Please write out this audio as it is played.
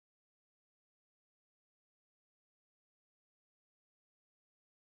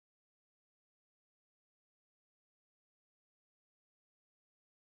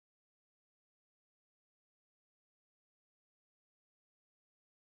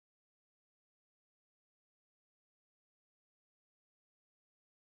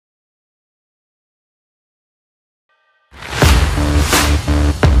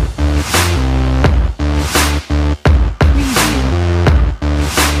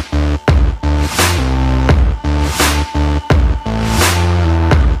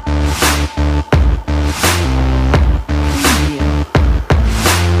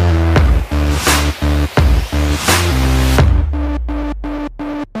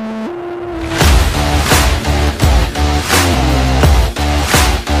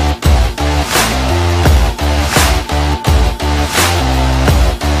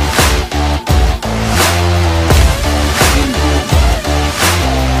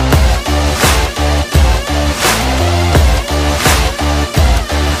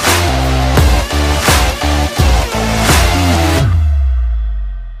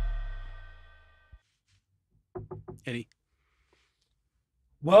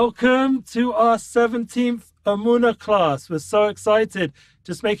Welcome to our 17th Amuna class. We're so excited.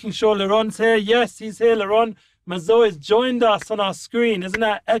 Just making sure Laron's here. Yes, he's here. Laron Mazo has joined us on our screen. Isn't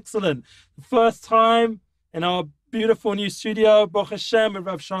that excellent? The first time in our beautiful new studio, Baruch Hashem, with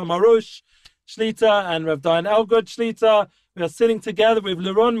Rav Shalom Arush Shlita and Rav Dayan Elgod Shlita. We are sitting together with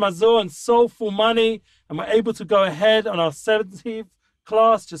Laron Mazo and Soulful Money, and we're able to go ahead on our 17th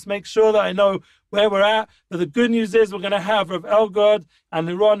class. Just make sure that I know where we're at. But the good news is we're going to have Rav Elgod and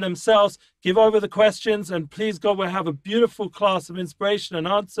Laron themselves give over the questions, and please God, we'll have a beautiful class of inspiration and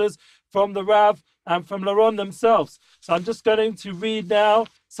answers from the Rav and from Laron themselves. So I'm just going to read now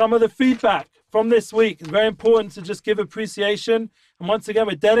some of the feedback from this week. It's very important to just give appreciation. And once again,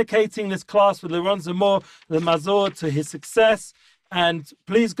 we're dedicating this class with Laron Zamor, the Mazor, to his success. And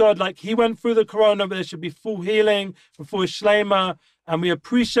please God, like he went through the corona, but there should be full healing and full shlema. And we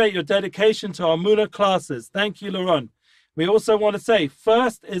appreciate your dedication to our Muna classes. Thank you, Laron. We also want to say,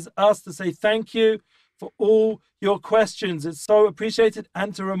 first is us to say thank you for all your questions. It's so appreciated.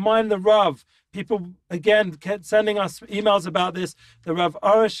 And to remind the Rav, people, again, kept sending us emails about this. The Rav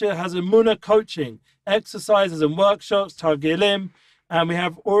Arashir has a Muna coaching, exercises and workshops, Targilim. And we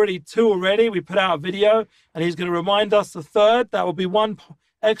have already 2 already. We put out a video, and he's going to remind us the 3rd. That will be one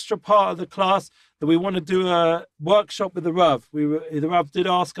extra part of the class that we want to do a workshop with the Rav. The Rav did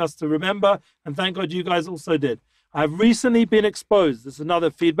ask us to remember, and thank God you guys also did. I've recently been exposed, this is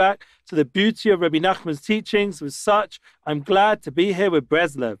another feedback, to the beauty of Rabbi Nachman's teachings. With such, I'm glad to be here with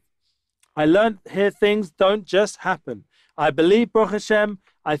Breslev. I learned here things don't just happen. I believe, Baruch Hashem,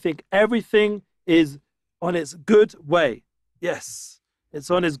 I think everything is on its good way. Yes, it's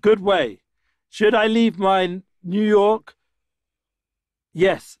on its good way. Should I leave my New York?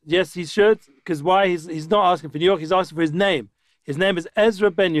 Yes, he should. Because why? He's not asking for New York, he's asking for his name. His name is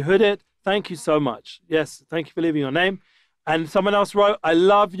Ezra Ben Yehudit. Thank you so much. Yes, thank you for leaving your name. And someone else wrote, I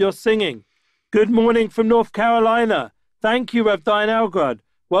love your singing. Good morning from North Carolina. Thank you, Rav Dayan Elgod.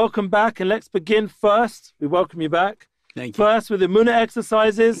 Welcome back, and let's begin first. We welcome you back. Thank you. First with the Muna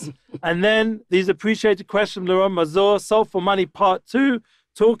exercises, and then these appreciated questions from Laron Mazor, Soulful Money Part 2,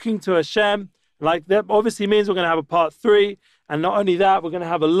 Talking to Hashem. Like that obviously means we're going to have a Part 3, and not only that, we're going to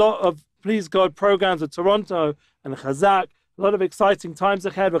have a lot of, please God, programs with Toronto and Chazak. A lot of exciting times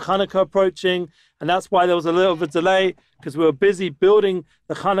ahead with Hanukkah approaching, and that's why there was a little bit of a delay, because we were busy building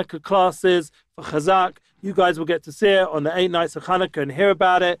the Hanukkah classes for Chazak. You guys will get to see it on the 8 nights of Hanukkah and hear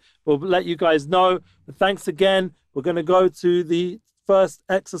about it. We'll let you guys know. But thanks again. We're going to go to the first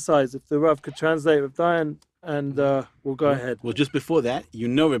exercise, if the Rav could translate with Dayan, and we'll go ahead. Well, just before that, you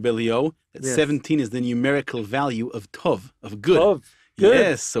know, Rebelio, that Yes. 17 is the numerical value of Tov, of good. Tov, good.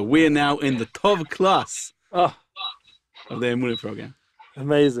 Yes, so we're now in the Tov class Oh, of the Emunah program.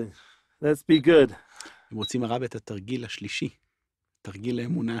 amazing. Let's be good. רוצים הרב את התרגיל השלישי, תרגיל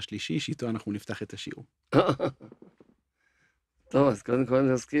האמונה השלישי, שאיתו אנחנו נפתח את השיעור. טוב, אז קודם כל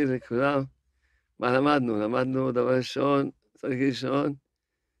נזכיר לכולם מה למדנו. למדנו דבר ראשון, תרגיל ראשון,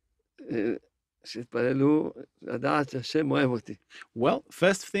 שהתפללו לדעת שהשם אוהב אותי. Well,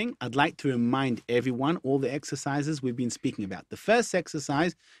 first thing, I'd like to remind everyone all the exercises we've been speaking about. The first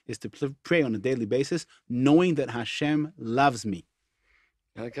exercise is to pray on a daily basis, knowing that Hashem loves me.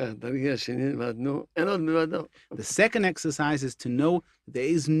 אחר כך, התרגיל השני למדנו, אין עוד מלבדו. The second exercise is to know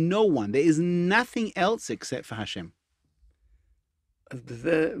there is no one, there is nothing else except for Hashem. אז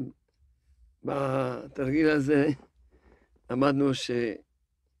בזה, בתרגיל הזה, למדנו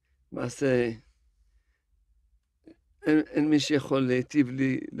שמעשה, אין מי שיכול להיטיב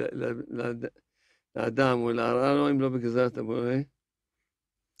לי לאדם או להרע לו אם לא בגזרת הבורא.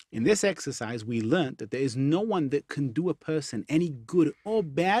 In this exercise, we learned that there is no one that can do a person any good or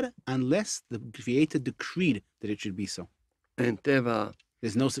bad unless the Creator decreed that it should be so. אין טבע,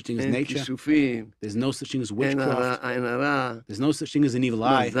 There's no such thing as אין nature. כישופים, There's no such thing as אין witchcraft. הרע, There's no such thing as an evil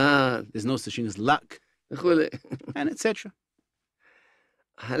eye. מזל, There's no such thing as luck, וכולי. and etc.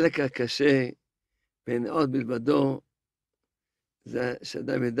 החלק הקשה בין עוד מלבדו, זה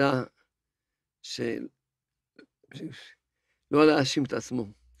שאדם ידע שלא להאשים את עצמו.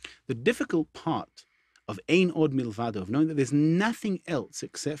 The difficult part of Ein Od Milvado, of knowing that there's nothing else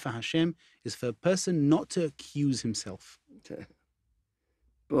except for Hashem, is for a person not to accuse himself.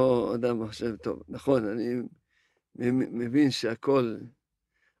 פה אדם חושב, טוב, נכון, אני מבין שהכל,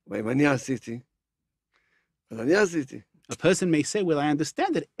 ואם אני עשיתי, אז אני עשיתי. A person may say, well, I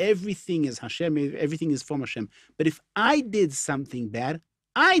understand that everything is Hashem, everything is from Hashem. But if I did something bad,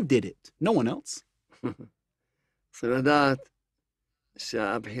 I did it, no one else. צריך לדעת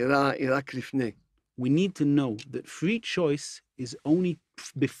שהבחירה היא רק לפני. We need to know that free choice is only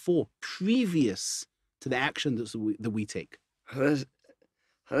before, previous to the action that we take. אחרי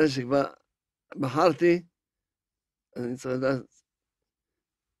אחרי שכבר בחרתי, אני צריך לדעת,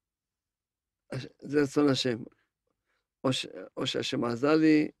 זה רצון השם. או שהשם עזר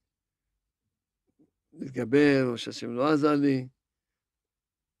לי להתגבר, או שהשם לא עזר לי.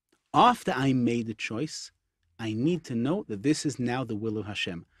 After I made the choice, I need to know that this is now the will of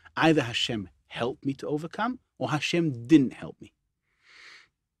Hashem. Either Hashem helped me to overcome, or Hashem didn't help me.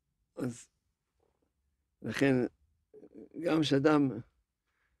 אז לכן, גם שאדם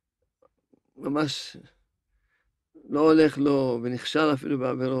ממש לא הולך לו ונכשל אפילו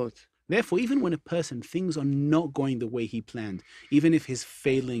בעבירות, Therefore, even when a person, things are not going the way he planned, even if he's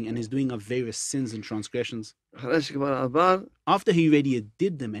failing and he's doing various sins and transgressions, אחרי שכבר עבר, after he already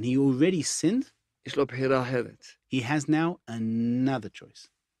did them and he already sinned, יש לו בחירה אחרת. he has now another choice.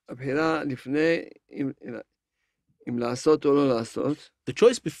 הבחירה לפני, אם לעשות או לא לעשות, The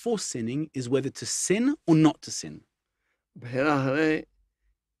choice before sinning is whether to sin or not to sin. הבחירה אחרי,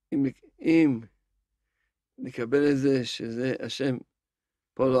 אם לקבל את זה שזה השם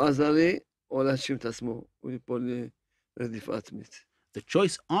פה לא עזר לי, או להאשים את עצמו, וליפול לרדיפה עצמית. The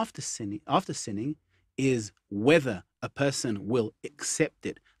choice after sinning is whether a person will accept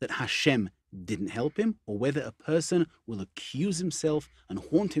it that Hashem didn't help him, or whether a person will accuse himself and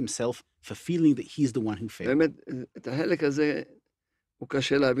haunt himself for feeling that he's the one who failed. באמת, את החלק הזה הוא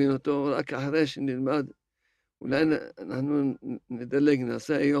קשה להבין אותו, רק אחרי שנלמד, אולי אנחנו נדלג,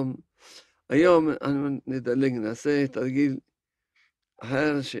 נעשה היום אנחנו נדלג, נעשה תרגיל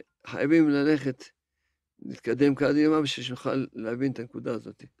אחר שחייבים ללכת, להתקדם קדימה בשביל שנוכל להבין את הנקודה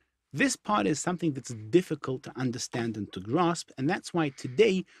הזאת. This part is something that's difficult to understand and to grasp, and that's why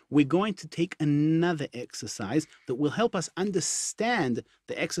today we're going to take another exercise that will help us understand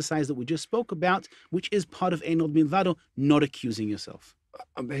the exercise that we just spoke about, which is part of Ein Od Milvado, not accusing yourself.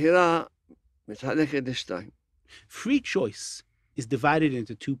 הבחירה מתחלקת לשתיים. Free choice is divided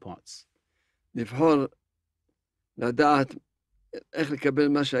into two parts. לבחור לדעת איך לקבל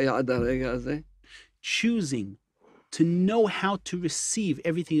מה שהיה עד הרגע הזה, Choosing to know how to receive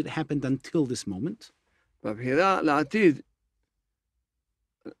everything that happened until this moment, והבחירה לעתיד.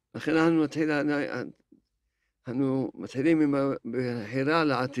 לכן אנחנו מתחילים עם הבחירה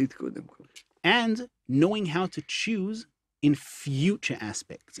לעתיד קודם כל. and knowing how to choose in future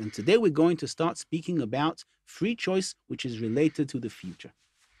aspects. And today we're going to start speaking about free choice, which is related to the future.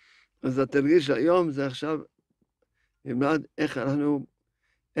 אז התרגיל של היום זה עכשיו נלמד איך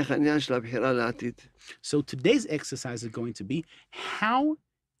העניין של הבחירה לעתיד. So today's exercise is going to be, how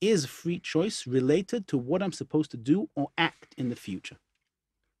is free choice related to what I'm supposed to do or act in the future?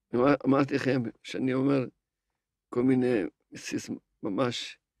 אמרתי לכם שאני אומר כל מיני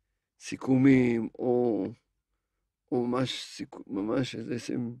ממש סיכומים, או ממש איזה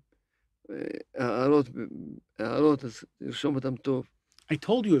הערות, אז לרשום אותם טוב. I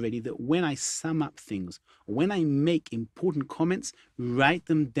told you already that when I sum up things, or when I make important comments, write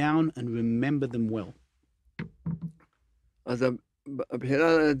them down and remember them well. אז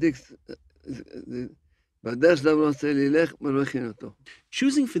הבחירה לעתיד, בדרך שאדם רוצה ללך, מלוכים אותו.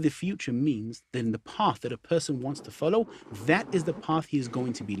 Choosing for the future means that in the path that a person wants to follow, that is the path he is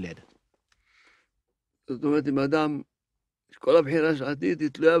going to be led. זאת אומרת, אם האדם, כל הבחירה של העתיד היא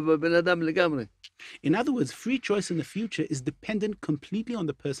תלויה בבן אדם לגמרי. In other words, free choice in the future is dependent completely on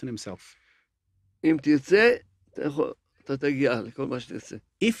the person himself. אם תרצה, אתה תגיע לכל מה שתרצה.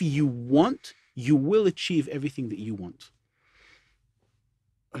 If you want, you will achieve everything that you want.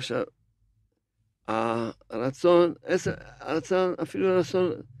 עכשיו, הרצון, אפילו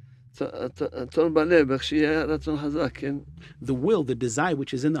הרצון בלב, איך שיהיה רצון חזק, כן? The will, the desire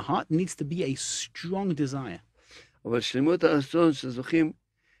which is in the heart, needs to be a strong desire. אבל שלמות הרצון שזוכים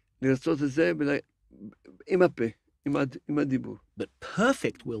לרצות את זה עם הפה, עם הדיבור. But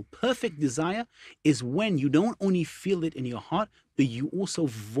perfect will, perfect desire is when you don't only feel it in your heart, but you also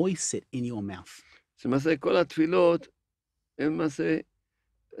voice it in your mouth. למעשה כל התפילות, הם למעשה,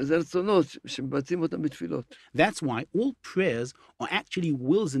 זה רצונות שמבצעים אותם בתפילות. That's why all prayers are actually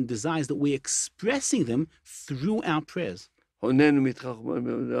wills and desires that we're expressing them through our prayers. הוננו מתחכמה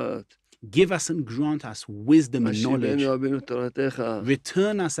מהודעת. Give us and grant us wisdom and knowledge. השיבנו אבינו תורתך.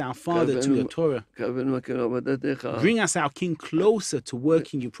 Return us, our Father, to your Torah. קרבנו מכירה עבודתך. Bring us, our King, closer to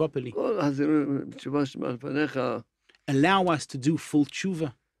working you properly. כל החזירים בתשובה שמע לפניך. Allow us to do full tshuva.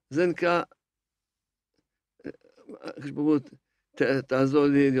 זה נקרא, חשבונות, תעזור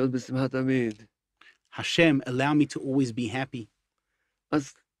לי להיות בשמחה תמיד. Hashem, allow me to always be happy.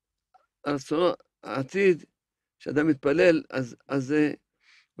 אז הרצונות, העתיד, כשאדם מתפלל, אז זה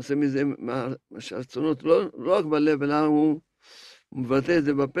עושה מזה, הרצונות לא רק בלב, אלא הוא הוא מבטא את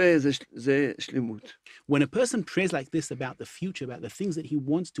זה בפה, זה שלמות. When a person prays like this about the future, about the things that he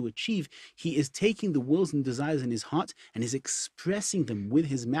wants to achieve, he is taking the wills and desires in his heart and is expressing them with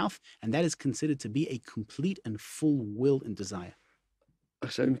his mouth, and that is considered to be a complete and full will and desire.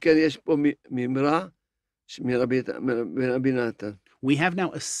 עכשיו, אם כן, יש פה מימרה מרבי נתן. We have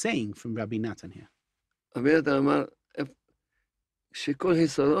now a saying from Rabbi Natan here. רבי נתן אמר, שכל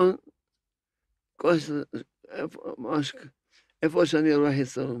חיסרון, איפה שאני רואה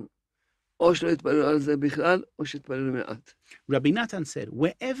חיסרון, או שלא יתפלל על זה בכלל, או שיתפלל מעט. Rabbi Natan said,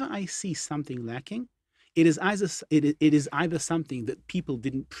 wherever I see something lacking, it is either something that people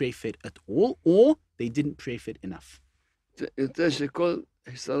didn't pray for it at all, or they didn't pray for it enough. יוצא שכל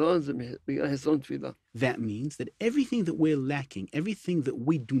חיסרון זה בגלל חיסרון תפילה. That means that everything that we're lacking, everything that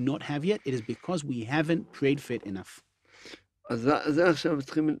we do not have yet, it is because we haven't prayed for it enough. אז זה עכשיו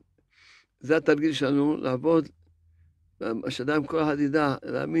צריכים, זה התרגיל שלנו, לעבוד, שאדם כל אחד ידע,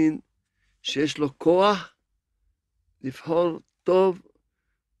 להאמין שיש לו כוח לבחור טוב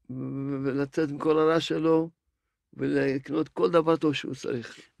ולצאת עם כל הרע שלו ולקנות כל דבר טוב שהוא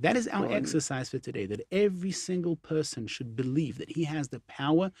צריך. That is our exercise for today, that every single person should believe that he has the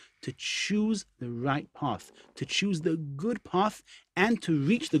power to choose the right path, to choose the good path, and to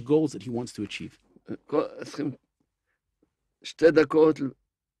reach the goals that he wants to achieve. צריכים 2 דקות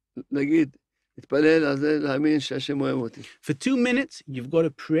להגיד, להתפלל על זה, להאמין שהשם אוהב אותי. For 2 minutes, you've got to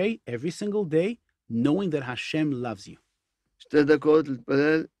pray every single day, knowing that Hashem loves you. 2 דקות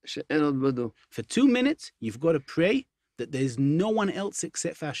להתפלל שאין עוד בדו. For 2 minutes, you've got to pray that there's no one else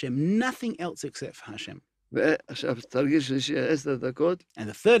except for Hashem, nothing else except for Hashem. ועכשיו, תרגיל שלישי 10 דקות, And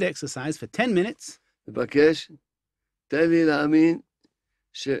the third exercise for 10 minutes, לבקש, תן לי להאמין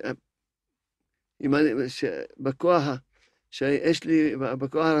שבכוח שיש לי,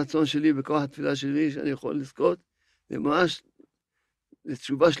 בכוח הרצון שלי, בכוח התפילה שלי, שאני יכול לזכות, זה ממש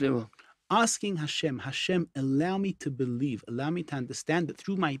לתשובה שלמה. asking Hashem, Hashem, allow me to believe, allow me to understand that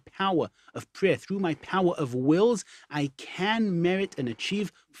through my power of prayer, through my power of wills, I can merit and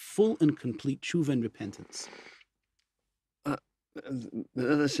achieve full and complete tshuva and repentance.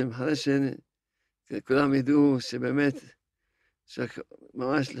 בעזרת השם, אחרי שכולם ידעו שבאמת,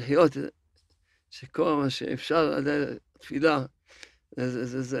 ממש לחיות, שכל מה שאפשר על ידי התפילה,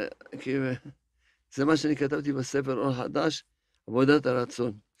 זה מה שאני כתבתי בספר אור חדש, עבודת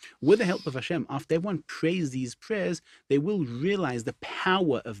הרצון. With the help of Hashem, after everyone prays these prayers, they will realize the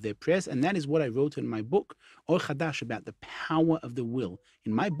power of their prayers, and that is what I wrote in my book, Or Chadash, about the power of the will.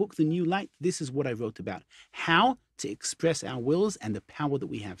 In my book, The New Light, this is what I wrote about, how to express our wills and the power that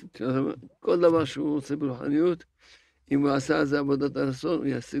we have. כל דבר שהוא עושה ברוחניות, אם הוא עשה על זה עבודת הרצון, הוא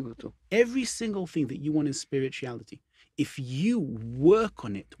ישיג אותו. Every single thing that you want in spirituality, if you work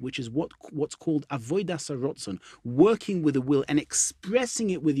on it, which is what's called avodas harotzon, working with the will and expressing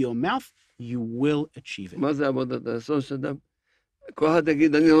it with your mouth, you will achieve it. מה זה עבודת הרצון שאדם? כל אחד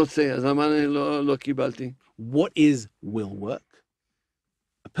יגיד, אני רוצה, אז למה אני לא קיבלתי? What is will work?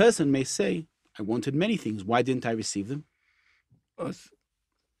 A person may say, I wanted many things, why didn't I receive them? אז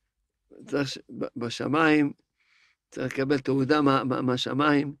צריך בשמיים, צריך לקבל תעודה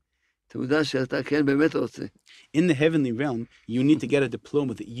מהשמיים, תעודה שאתה כן באמת רוצה. In the heavenly realm, you need to get a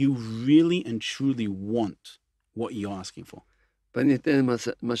diploma that you really and truly want what you're asking for. ואני אתן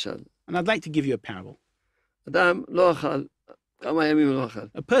משל. And I'd like to give you a parable. אדם לא אכל, כמה ימים לא אכל.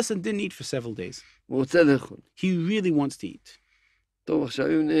 A person didn't eat for several days. הוא רוצה לאכול. He really wants to eat. טוב, עכשיו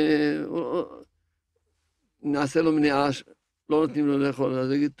אם נעשה לו מניעה, לא נותנים לו לאכול,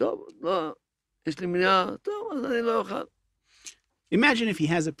 אז יגיד, טוב, לא, יש לי מניעה, טוב, אז אני לא אוכל. Imagine if he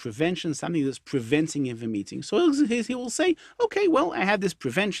has a prevention, something that's preventing him from eating. So he will say, okay, well, I have this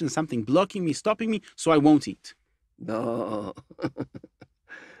prevention, something blocking me, stopping me, so I won't eat. לא,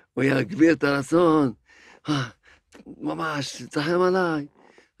 הוא יגביר את הרצון, ממש, תצחם עליי,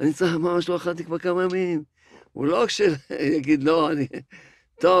 אני צריך ממש לא אכלתי כבר כמה ימים. הוא לא כשיגיד, לא, אני,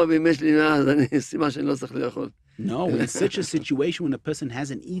 טוב, אם יש לי מניעה, אז אני, סימן שאני לא צריך לאכול. No, in such a situation when a person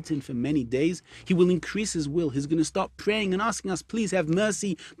hasn't eaten for many days, he will increase his will. He's going to start praying and asking us, please have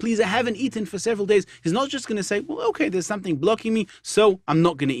mercy. Please, I haven't eaten for several days. He's not just going to say, well, okay, there's something blocking me, so I'm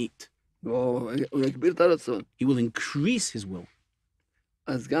not going to eat. הוא יגביר את הרצון. He will increase his will.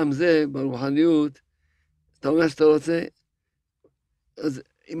 אז גם זה, ברוחניות, אתה אומר שאתה רוצה, אז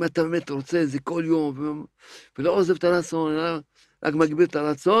אם אתה באמת רוצה, זה כל יום, ולא עוזב את הרצון, רק מגביר את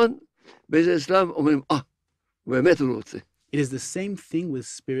הרצון, באיזה שלב אומרים, It is the same thing with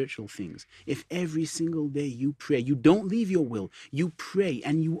spiritual things. If every single day you pray, you don't leave your will, you pray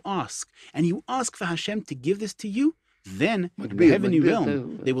and you ask for Hashem to give this to you, Then, in the מגביר, heavenly מגביר את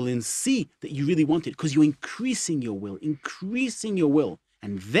realm, they will then see that you really want it because you're increasing your will.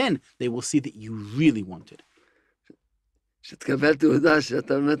 And then they will see that you really want it. שתקבל תעודה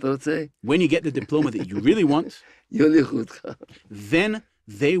שאתה באמת רוצה, When you get the diploma that you really want, יוליכו אותך. then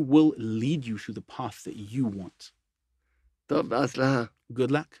they will lead you through the path that you want. טוב, בהצלחה.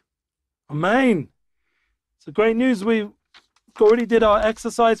 Good luck. Amen. So great news. We already did our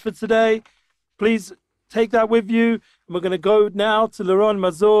exercise for today. Please take that with you. And we're going to go now to Liron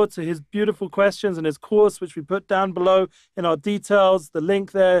Mazur, to his beautiful questions and his course, which we put down below in our details, the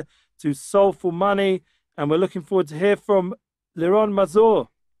link there to Soulful Money. And we're looking forward to hear from Liron Mazur.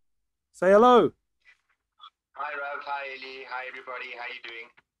 Say hello. Hi, Rav. Hi, Eli. Hi, everybody. How you doing?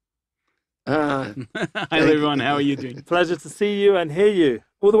 Hi, everyone. How are you doing? Pleasure to see you and hear you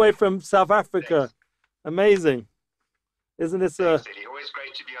all the way from South Africa. Amazing. Isn't this a Thanks, Eli. Always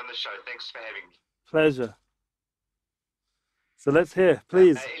great to be on the show. Thanks for having me. pleasure? So let's hear,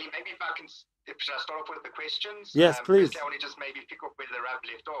 please. Eli, maybe should I start off with the questions? Yes, please. Firstly, I want to just maybe pick up where the Rav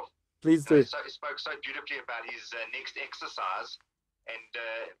left off. Please He do. spoke so beautifully about his next exercise. And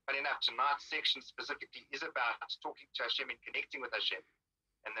funny enough, tonight's section specifically is about talking to Hashem and connecting with Hashem.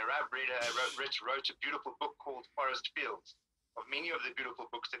 And the Rav wrote a beautiful book called Forest Fields, of many of the beautiful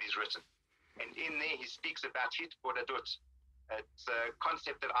books that he's written. And in there, he speaks about Hitbodadut. It's a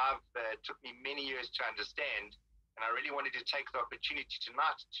concept that took me many years to understand. And I really wanted to take the opportunity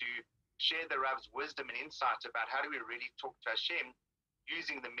tonight to share the Rav's wisdom and insight about how do we really talk to Hashem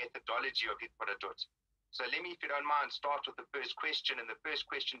using the methodology of Hitbodadut. So let me, if you don't mind, start with the first question. And the first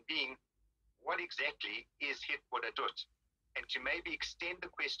question being, what exactly is Hitbodadut? And to maybe extend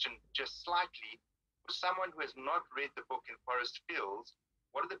the question just slightly, for someone who has not read the book in Forest Fields,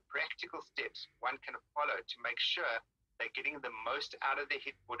 what are the practical steps one can follow to make sure they're getting the most out of the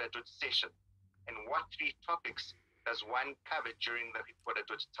Hitbodadut session? And what three topics does one cover during the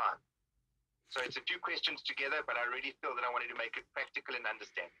Hitbodadut time? So it's a few questions together, but I really feel that I wanted to make it practical and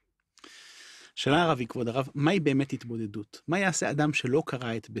understanding. שאלה הרב, כבוד הרב, מהי באמת התבודדות? מה יעשה אדם שלא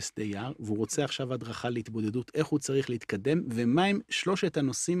קרא את בשדה יער, והוא רוצה עכשיו הדרכה להתבודדות, איך הוא צריך להתקדם, ומהם שלושת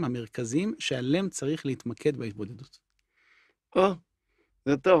הנושאים המרכזיים שעליהם צריך להתמקד בהתבודדות?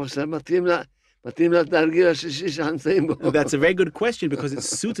 זה טוב, עכשיו מתאים לתרגיל השלישי שאנחנו נמצאים בו. That's a very good question because it's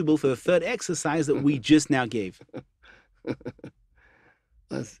suitable for the third exercise that we just now gave.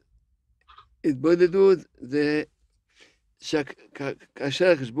 אז התבודדות זה כאשר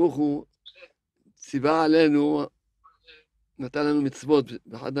הקדוש ברוך הוא ציווה עלינו, נתן לנו מצוות,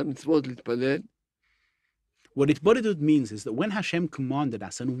 באחת המצוות להתפלל. What התבודדות means is that when Hashem commanded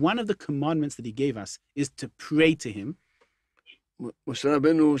us, and one of the commandments that he gave us is to pray to him, משה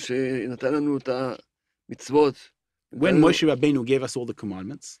רבנו שנתן לנו את המצוות, when Moshe Rabbeinu gave us all the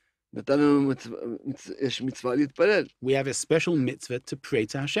commandments, נתן לנו, יש מצווה להתפלל. we have a special mitzvah to pray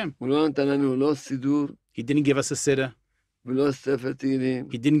to Hashem. הוא לא נתן לנו לא סידור, He didn't give us a siddur. ולא ספר תהילים,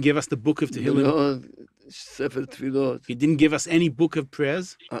 He didn't give us the book of Tehillim. ולא ספר תפילות. He didn't give us any book of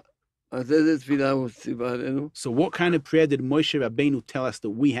prayers. אז איזה תפילה הוא ציווה עלינו? So what kind of prayer did Moshe Rabbeinu tell us that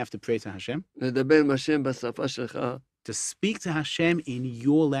we have to pray to Hashem? לדבר עם השם בשפה שלך, To speak to Hashem in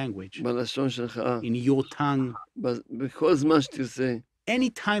your language, בלשון שלך, in your tongue, בכל זמן שתרצה. any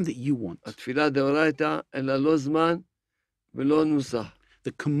time that you want. התפילה דאורייתא, אלא לא זמן ולא נוסח.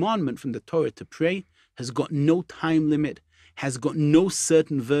 The commandment from the Torah to pray has got no time limit, has got no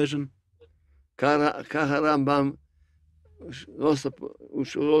certain version. כך הרמב"ם,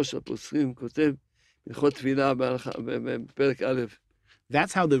 ראש הפוסקים, כותב הלכות תפילה בפרק א'.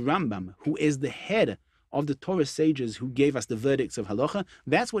 That's how the Rambam, who is the head of the Torah sages who gave us the verdicts of halacha,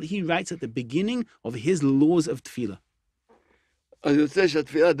 that's what he writes at the beginning of his laws of tefillah. אז יוצא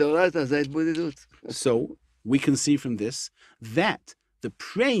שהתפילה דאורייתא זה ההתבודדות. So we can see from this that the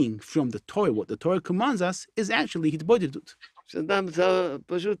praying from the Torah, what the Torah commands us, is actually hitbodedut. שאדם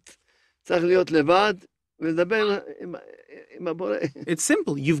פשוט צריך להיות לבד ולדבר עם הבורא. It's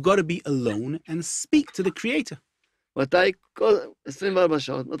simple. You've got to be alone and speak to the Creator. מתי? 24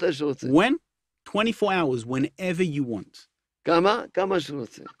 שעות, מתי שרוצה. When? 24 hours, whenever you want. כמה? כמה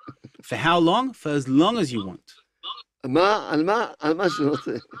שרוצה. For how long? For as long as you want. מה? על מה? על מה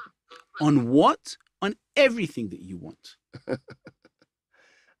שרוצה. On what? On everything that you want.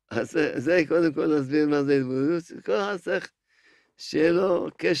 אז זה קודם כל להסביר מה זה התבודדות. כל אחד צריך שיהיה לו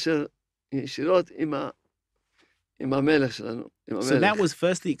קשר ישירות עם המלך שלנו. So that was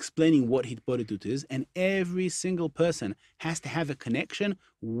firstly explaining what hitbodedut is, and every single person has to have a connection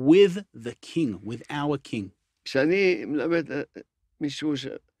with the king, with our king. כשאני מלמד מישהו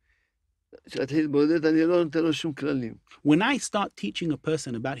שהתחיל להתבודד, אני לא נותן לו שום כללים. When I start teaching a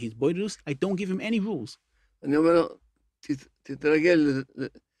person about hitbodedut, I don't give him any rules. אני אומר לו, תתרגל,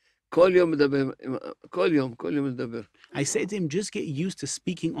 כל יום מדבר, כל יום לדבר. I say to him, just get used to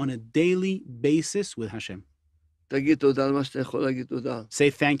speaking on a daily basis with Hashem. תגיד תודה על מה שאתה יכול להגיד תודה.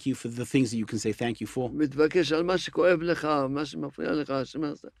 Say thank you for the things that you can say thank you for. מתבקש על מה שכואב לך, מה שמפריע לך,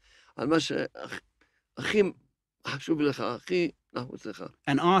 על מה שהכי חשוב לך, הכי נחוץ לך.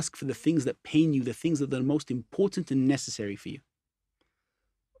 And ask for the things that pain you, the things that are most important and necessary for you.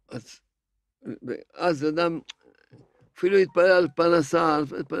 אז אדם אפילו יתפלל על פרנסה,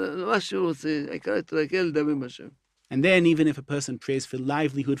 על מה שהוא רוצה, העיקר יתרגל לדבר עם השם. And then even if a person prays for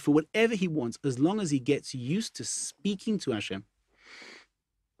livelihood, for whatever he wants, as long as he gets used to speaking to Hashem.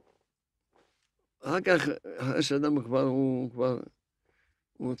 אחר כך, אחרי שאדם הוא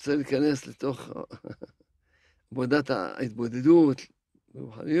רוצה להיכנס לתוך עבודת ההתבודדות,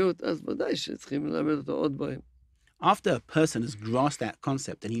 ברוחניות, אז ודאי שצריכים ללמד אותו עוד דברים. After a person has grasped that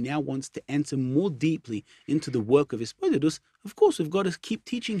concept and he now wants to enter more deeply into the work of Hisbodedus, of course we've got to keep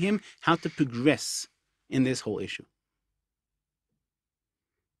teaching him how to progress in this whole issue.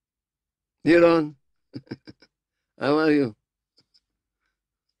 Niron, how are you?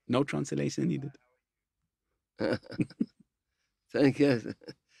 No translation needed. Thank you.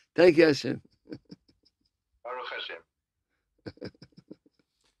 Thank you, Hashem. Baruch Hashem.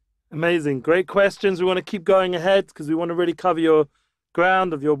 Amazing. Great questions. We want to keep going ahead because we want to really cover your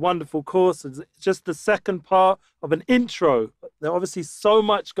ground of your wonderful course. It's just the second part of an intro. There's obviously so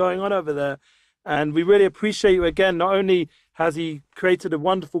much going on over there. And we really appreciate you again. Not only has he created a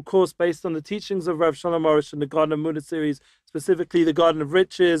wonderful course based on the teachings of Rav Shalom Arush and the Garden of Emunah series, specifically the Garden of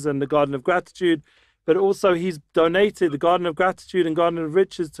Riches and the Garden of Gratitude, but also he's donated the Garden of Gratitude and Garden of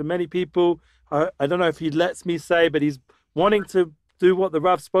Riches to many people. I don't know if he lets me say, but he's wanting to do what the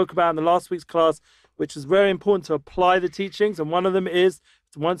Rav spoke about in the last week's class, which is very important to apply the teachings. And one of them is,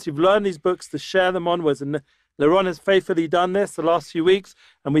 once you've learned these books, to share them onwards. And Liron has faithfully done this the last few weeks,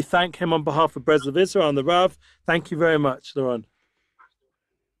 and we thank him on behalf of Breslev Israel and the Rav. Thank you very much, Liron.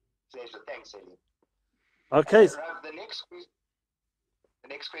 Thanks, Eli. Okay. Rav, the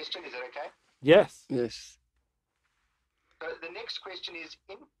next question, is that okay? Yes. Yes. So the next question is,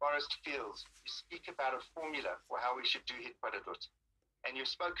 in Forest Fields, you speak about a formula for how we should do Hitbodedut. And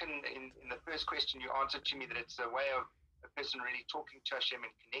you've spoken in the first question you answered to me that it's a way of a person really talking to Hashem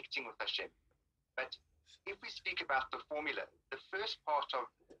and connecting with Hashem. But if we speak about the formula, the first part of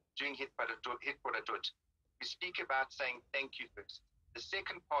doing Hitbodedut, we speak about saying thank you first. The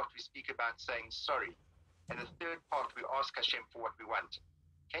second part, we speak about saying sorry. And the third part, we ask Hashem for what we want.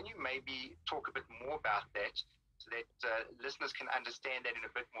 Can you maybe talk a bit more about that so that listeners can understand that in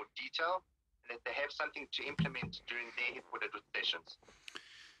a bit more detail and that they have something to implement during their Hitbodedut sessions?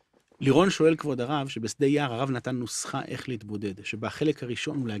 לירון שואל כבוד הרב שבשדה יער הרב נתן נוסחה איך להתבודד, שבה החלק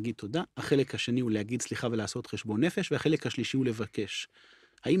הראשון הוא להגיד תודה, החלק השני הוא להגיד סליחה ולעשות חשבון נפש, והחלק השלישי הוא לבקש.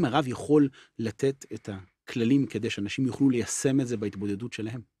 האם הרב יכול לתת את הכללים כדי שאנשים יוכלו ליישם את זה בהתבודדות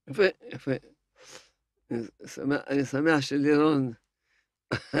שלהם? יפה, יפה. אני שמח שלירון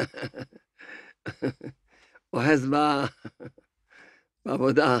אוחז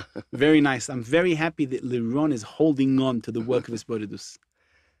בעבודה. Very nice. I'm very happy that Liron is holding on to the work of Hisbodedus.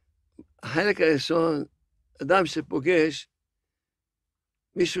 החלק הראשון, אדם שפוגש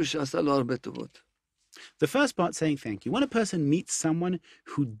מישהו שעשה לו הרבה טובות. The first part saying thank you. When a person meets someone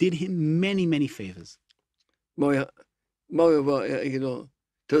who did him many, many favors, מה הוא יבוא, יגיד לו,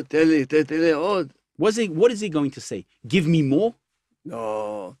 תן לי עוד. what is he going to say? Give me more?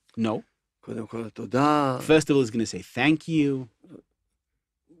 לא. No. קודם כל, תודה. First of all, he's going to say thank you.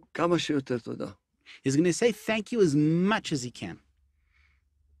 כמה שיותר תודה. He's going to say thank you as much as he can.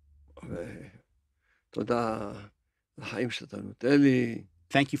 תודה על החיים שאתה נותן לי.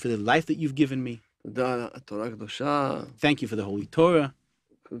 Thank you for the life that you've given me. תודה על התורה הקדושה. Thank you for the Holy Torah.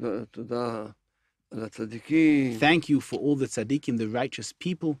 תודה על הצדיקים. Thank you for all the tzaddikim, the righteous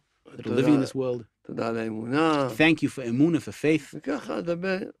people that are living in this world. תודה על האמונה. Thank you for emunah, for faith. וככה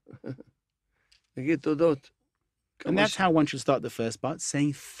לדבר, להגיד תודות. And that's how one should start the first part,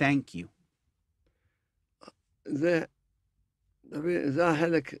 saying thank you. זה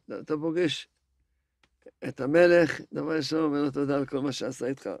החלק, אתה פוגש את המלך, דבר ראשון אומר לו תודה על כל מה שעשה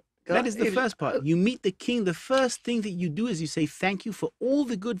איתך. That is the first part. You meet the king, the first thing that you do is you say thank you for all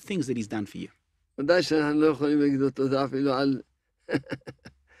the good things that he's done for you. ודאי שאנחנו לא יכולים להגיד לו תודה אפילו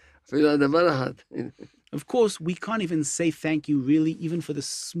על דבר אחד. Of course, we can't even say thank you really, even for the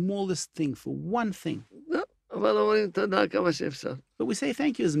smallest thing, for one thing. לא, אבל אומרים תודה כמה שאפשר. But we say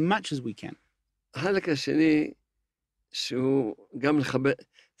thank you as much as we can. החלק השני, שהוא גם מכבד,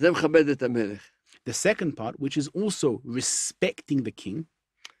 זה מכבד את המלך. The second part, which is also respecting the king.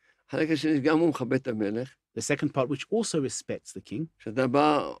 החלק השני גם הוא מכבד את המלך, The second part, which also respects the king, שאתה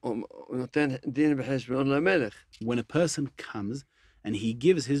בא, הוא נותן דין וחשבון למלך. when a person comes and he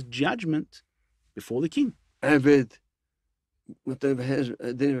gives his judgment before the king. עבד נותן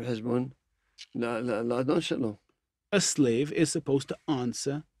דין וחשבון לאדון שלו. A slave is supposed to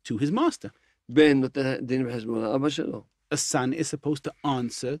answer to his master. בן נותן דין וחשבון לאבא שלו. A son is supposed to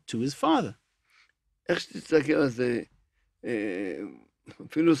answer to his father. איך שתסתכל על זה,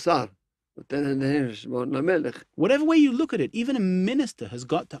 אפילו שר נותן דין וחשבון למלך. Whatever way you look at it, even a minister has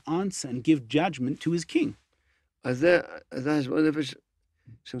got to answer and give judgment to his king. אז זה חשבון נפש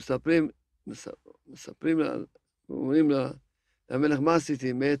שמספרים, אומרים למלך, מה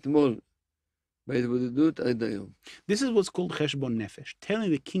עשיתי מאתמול בהתבודדות עד היום. This is what's called cheshbon nefesh,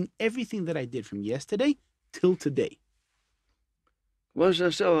 telling the king everything that I did from yesterday till today. כמו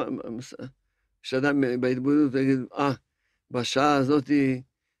שעכשיו, כשאדם בהתבודדות יגיד, בשעה הזאת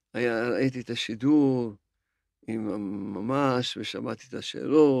ראיתי את השידור ממש, ושמעתי את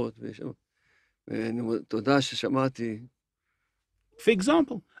השאלות, ותודה ששמעתי. For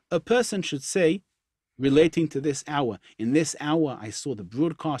example, a person should say, relating to this hour, in this hour I saw the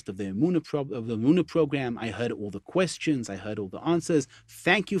broadcast of the Emunah program, I heard all the questions, I heard all the answers.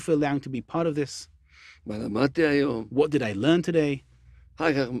 Thank you for allowing to be part of this. מה למדתי היום? What did I learn today?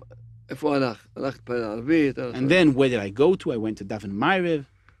 אחר כך, איפה הלך? הלכת להתפלל ערבית. And then where did I go to? I went to daven Ma'ariv.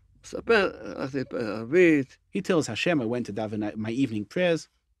 מספר, הלכתי להתפלל ערבית. He tells Hashem, I went to daven my evening prayers.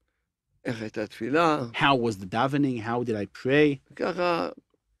 איך הייתה תפילה. How was the davening? How did I pray? ככה,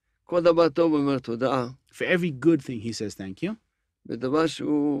 כל דבר טוב אומר תודה. For every good thing he says thank you. בדבר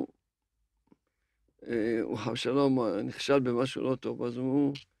שהוא חב שלום, נכשל במשהו לא טוב, אז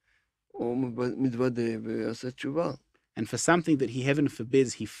הוא מתוודה ועושה תשובה. And for something that he, heaven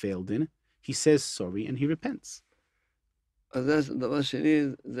forbids, he failed in, he says sorry and he repents. אז זה הדבר שני,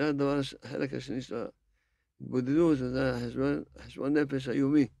 זה הדבר, החלק השני של ההתבודדות, זה חשבון נפש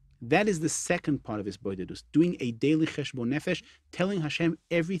היומי. That is the second part of his boidedus, doing a daily cheshbon nefesh, telling Hashem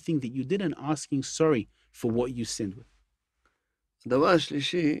everything that you did and asking sorry for what you sinned with. הדבר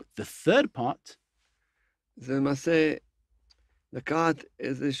השלישי, The third part זה למעשה לקחת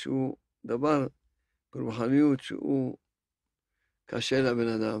איזשהו דבר ברוחניות שהוא קשה לבן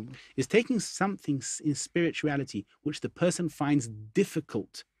אדם. is taking something in spirituality which the person finds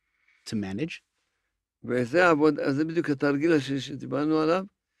difficult to manage, וזה בדיוק התרגיל שדיברנו עליו,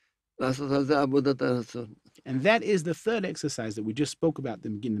 לעשות על זה עבודת הרצון. and that is the third exercise that we just spoke about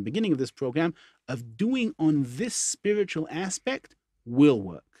in the beginning of this program, of doing on this spiritual aspect will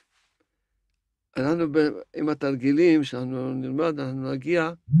work. אנחנו עם התרגילים שאנחנו נלמד, אנחנו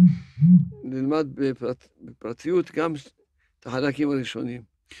נלמד בפרטיות גם את החלקים הראשונים.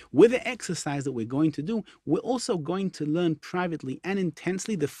 With the exercise that we're going to do, we're also going to learn privately and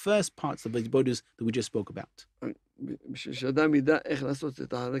intensely the first parts of the bodhis that we just spoke about. בשביל שאדם ידע איך לעשות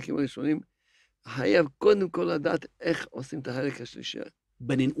את החלקים הראשונים, חייב קודם כל לדעת איך עושים את החלק השלישי.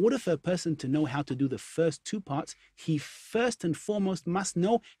 But in order for a person to know how to do the first two parts, he first and foremost must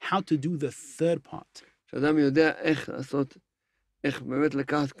know how to do the third part. שאדם יודע איך לעשות, איך באמת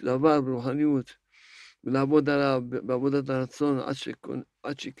לקחת דבר ברוחניות, ולעבוד עליו בעבודת הרצון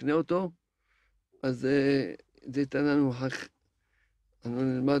עד שיקנה אותו, אז זה ייתן לנו אחר, אנחנו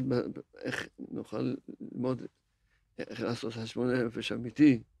נלמד איך נוכל ללמוד, איך לעשות חשבון נפש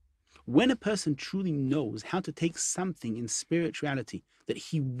אמיתי. When a person truly knows how to take something in spirituality that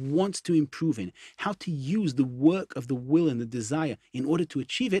he wants to improve in, how to use the work of the will and the desire in order to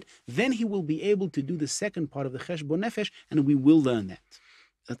achieve it, then he will be able to do the second part of the cheshbon nefesh, and we will learn that.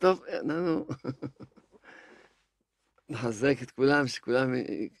 טוב, אנחנו נחזק את כולם, שכולם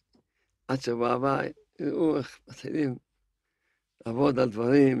עד שבוע הבא יראו איך מתחילים לעבוד על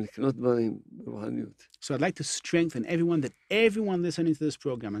דברים, לקנות דברים ברוחניות. So I'd like to strengthen everyone listening to this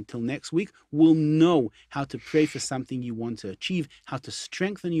program until next week will know how to pray for something you want to achieve, how to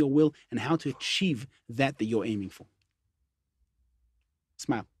strengthen your will, and how to achieve that you're aiming for.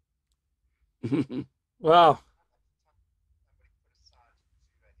 Smile. Wow.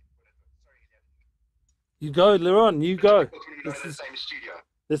 You go, Liron, you go.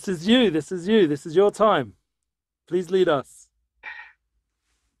 This is you. This is your time. Please lead us.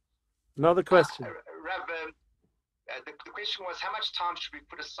 Another question. Rav, the question was, how much time should we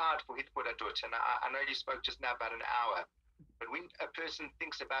put aside for Hitbodadut? And I know you spoke just now about an hour. But when a person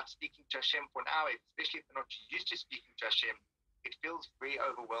thinks about speaking to Hashem for an hour, especially if they're not used to speaking to Hashem, it feels very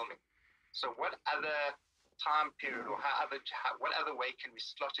overwhelming. So what other time period or what other way can we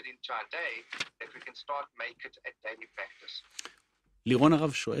slot it into our day that we can start make it a daily practice? לירון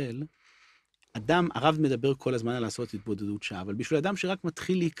הרב שואל, הרב מדבר כל הזמן על לעשות התבודדות שעה, אבל בשביל אדם שרק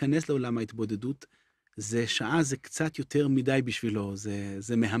מתחיל להיכנס לעולם ההתבודדות, שעה זה קצת יותר מדי בשבילו,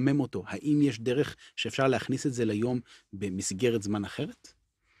 זה מהמם אותו. האם יש דרך שאפשר להכניס את זה ליום במסגרת זמן אחרת?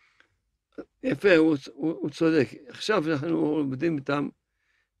 יפה, הוא צודק. עכשיו אנחנו עובדים איתם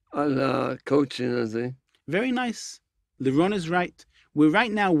על הקואוצ'ינג הזה. Very nice. Liron is right. We're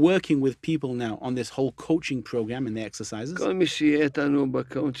right now working with people now on this whole coaching program and the exercises. כל מי שיהיה איתנו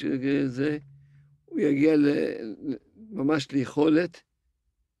בקואוצ'ינג הזה, הוא יגיע ממש ליכולת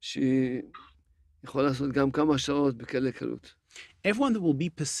שיכול לעשות גם כמה שעות בכאלה קלות. Everyone that will be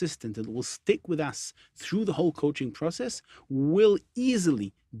persistent and will stick with us through the whole coaching process will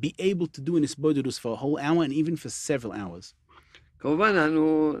easily be able to do an isbodedus for a whole hour and even for several hours. כמובן,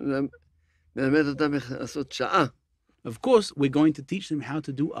 אנחנו נלמד אותם איך לעשות שעה. Of course, we're going to teach them how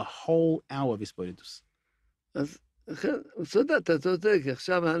to do a whole hour of isbodedus. אז הוא צודק, אתה צודק,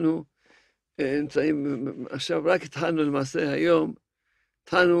 עכשיו אנחנו נמצאים, עכשיו רק התחלנו למעשה היום,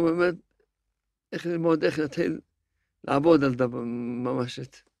 התחלנו באמת איך ללמוד, איך להתחיל לעבוד על דבר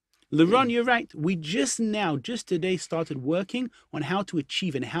ממשת. Liron, you're right. We just today started working on how to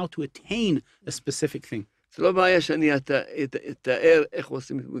achieve and how to attain a specific thing. זה לא בעיה שאני אתאר איך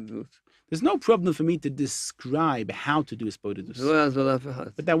עושים התבודדות. There's no problem for me to describe how to do isbodedus, זה לא יעזור לאף אחד.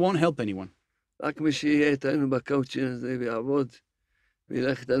 but that won't help anyone. רק מי שיהיה איתנו בקואוצ'ינג הזה ויעבוד,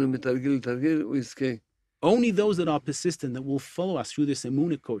 וילך איתנו מתרגיל לתרגיל, הוא יזכה. Only those that are persistent, that will follow us through this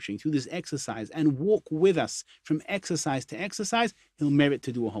Emunah coaching, through this exercise, and walk with us from exercise to exercise, he'll merit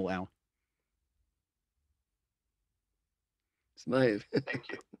to do a whole hour. Smile. Thank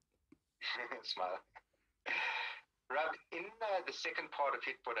you. Smile. Rab, in the second part of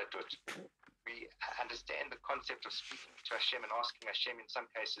Hitbodedut, we understand the concept of speaking to Hashem and asking Hashem in some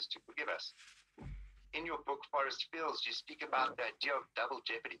cases to forgive us. In your book, Forest Fields, you speak about the idea of double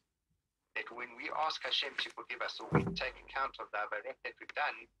jeopardy. That when we ask Hashem to forgive us, or we take account of the avaret that we've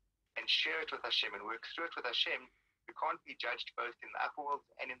done and share it with Hashem and work through it with Hashem, we can't be judged both in the upper world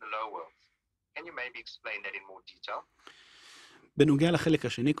and in the lower world. Can you maybe explain that in more detail? בנוגע לחלק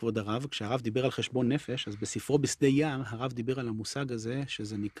השני, כבוד הרב, כשהרב דיבר על חשבון נפש, אז בספרו בשדה יער, הרב דיבר על המושג הזה,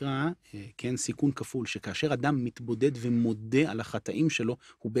 שזה נקרא, כן, סיכון כפול, שכאשר אדם מתבודד ומודה על החטאים שלו,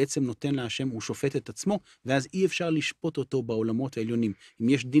 הוא בעצם נותן להשם, הוא שופט את עצמו, ואז אי אפשר לשפוט אותו בעולמות העליונים. אם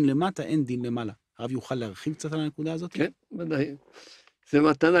יש דין למטה, אין דין למעלה. הרב יוכל להרחיב קצת על הנקודה הזאת? כן, ודאי. זו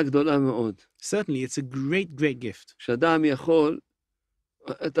מתנה גדולה מאוד. Certainly, it's a great gift. שאדם יכול,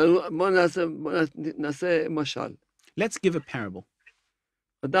 בוא נעשה משל. Let's give a parable.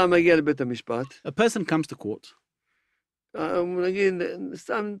 אדם מגיע לבית המשפט, A person comes to court. הוא נגיד,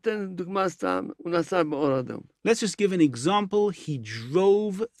 סתם, ניתן דוגמה סתם, הוא נסע באור אדום. Let's just give an example. He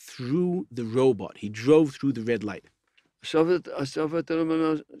drove through the robot. He drove through the red light. השופט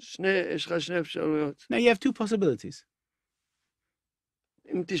אומר, יש לך שני אפשרויות. Now you have two possibilities.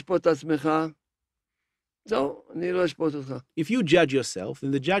 אם תשפוט את עצמך, זהו, אני לא אשפוט אותך. If you judge yourself,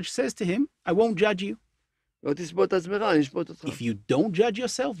 then the judge says to him, I won't judge you. לא תשפוט את עצמך, אני אשפוט אותך. If you don't judge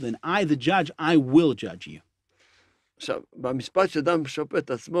yourself, then I, the judge, I will judge you. עכשיו, במשפט שאדם שופט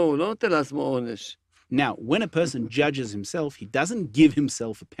את עצמו, הוא לא נותן לעצמו עונש. Now, when a person judges himself, he doesn't give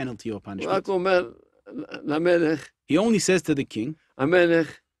himself a penalty or הוא punishment. רק אומר למלך, He only says to the king,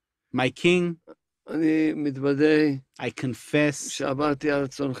 המלך, my king, אני מתוודה I confess שעברתי על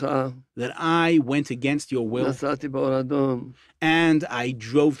רצונך, that I went against your will נסעתי באור אדום, and I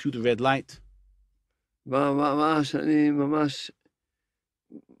drove through the red light. ממש, אני ממש,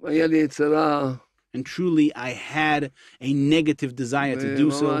 היה לי יצרה, And truly, I had a negative desire to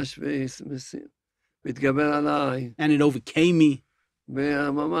do so, וממש מתגבר עליי, and it overcame me,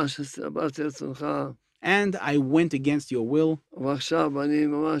 וממש עברתי על רצונך, and I went against your will. ועכשיו אני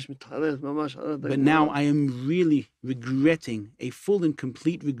ממש מתחרט, ממש חרט. But now I am really regretting, a full and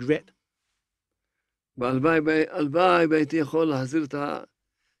complete regret. והלוואי והייתי יכול להחזיר את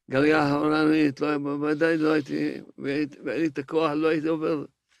הגלגל העולמית, ודאי לא הייתי, והיה לי את הכוח, לא הייתי עובר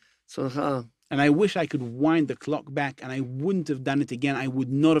צונך. And I wish I could wind the clock back, and I wouldn't have done it again. I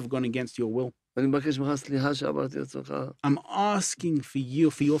would not have gone against your will. ואני מבקש ממך סליחה שעברתי על צונך. I'm asking for you,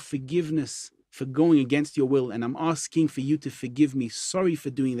 for your forgiveness, for going against your will, and I'm asking for you to forgive me. Sorry for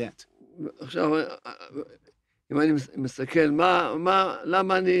doing that. עכשיו, אם אני מסתכל,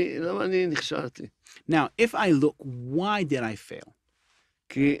 למה אני נכשלתי? Now, if I look, why did I fail?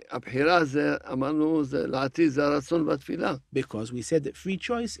 כי הבחירה זה, אמרנו, זה לעתיד, זה הרצון והתפילה. Because we said that free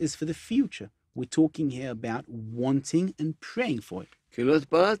choice is for the future. We're talking here about wanting and praying for it. כי לא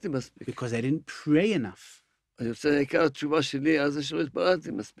התפללתי מספיק. Because I didn't pray enough. אני רוצה, עיקר התשובה שלי, על זה שלא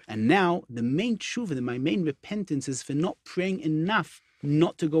התפללתי מספיק. And now, the main tshuva, my main repentance is for not praying enough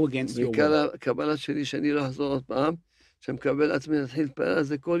not to go against your ועיקר will. הקבלה שלי שאני לא אחזור עוד פעם, שמקבל עצמי להתחיל להתפלל על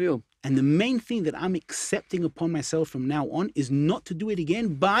זה כל יום. And the main thing that I'm accepting upon myself from now on is not to do it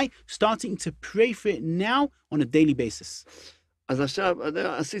again by starting to pray for it now on a daily basis. אז עכשיו,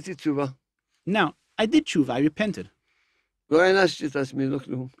 עשיתי תשובה. Now, I did tshuva, I repented. לא הענשתי את עצמי, לא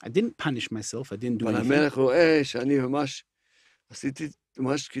כלום. I didn't punish myself, I didn't do אבל anything. המלך רואה שאני ממש עשיתי,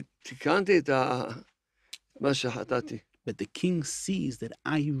 ממש תיקנתי את מה שחטאתי. But the king sees that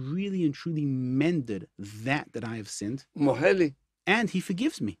I really and truly mended that I have sinned, הוא מוחל לי. and he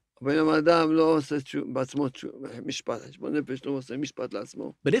forgives me. אבל אם האדם לא עושה בעצמו משפט, חשבון נפש לא עושה משפט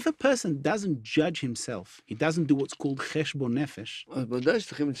לעצמו, But if a person doesn't judge himself, he doesn't do what's called cheshbon nefesh, אז ודאי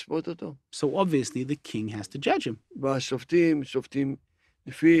שצריכים לשפוט אותו. so obviously the king has to judge him. והשופטים שופטים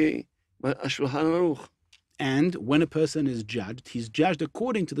לפי השולחן ערוך. And when a person is judged, he's judged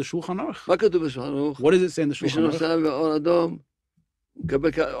according to the Shulchan Aruch. מה כתוב בשולחן ערוך? What does it say in the מי Shulchan Aruch? שנוסע באור אדום, מקבל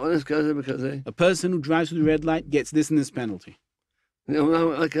עונש כזה וכזה. A person who drives through the red light gets this and this penalty. אני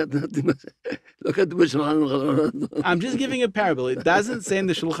אומר, לא כתוב בשולחן ערוך על אור אדום. I'm just giving a parable. It doesn't say in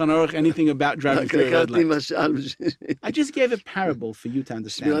the Shulchan Aruch anything about driving through a red לקחתי light. משל I just gave a parable for you to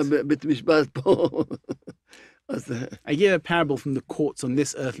understand. בית משפט פה. אז I gave a parable from the courts on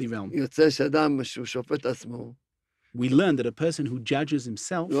this earthly realm. יוצא שאדם שהוא שופט עצמו, We learned that a person who judges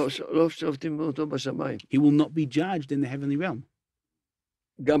himself, לא שופטים אותו בשמיים. he will not be judged in the heavenly realm.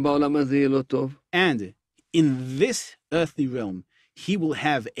 גם בעולם הזה יהיה לו טוב. And in this earthly realm, he will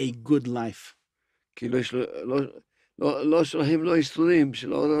have a good life כי לא שולחים לו ייסורים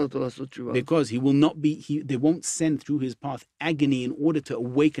שלעורר אותו לעשות תשובה. because he will not be, they won't send through his path agony in order to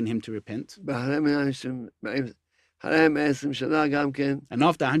awaken him to repent. אחרי 120 שנה גם כן, And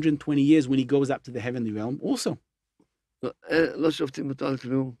after 120 years, when he goes up to the heavenly realm, also, לא שופטים אותו על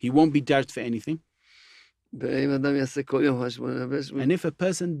כלום. he won't be judged for anything. ואם אדם יעשה כל יום חשבון נפש, And if a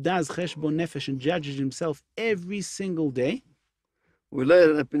person does cheshbon nefesh and judges himself every single day, הוא לא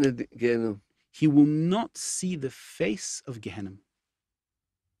יראה פני גיהנום. he will not see the face of Gehenna.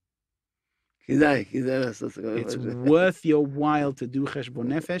 כדאי לעשות את It's זה. worth your while to do cheshbon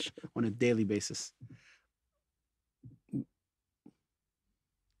nefesh on a daily basis.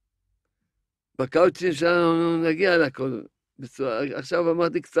 בקאוצ'ים שלנו נגיע לכל. עכשיו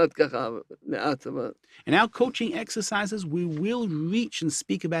אמרתי קצת ככה, לאט, אבל... In our coaching exercises, we will reach and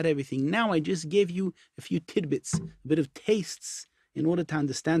speak about everything. Now I just gave you a few tidbits, a bit of tastes, in order to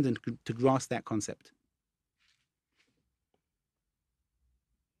understand and to grasp that concept.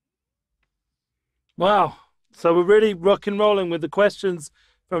 Wow. So we're really rock and rolling with the questions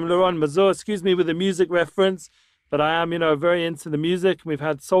from Laron Mazur. Excuse me with the music reference, but I am, very into the music. We've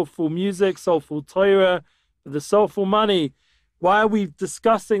had soulful music, soulful Torah, the soulful money. Why are we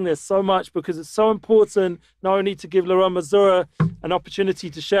discussing this so much? Because it's so important not only to give Laron Mazur an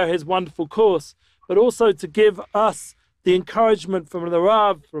opportunity to share his wonderful course, but also to give us the encouragement from the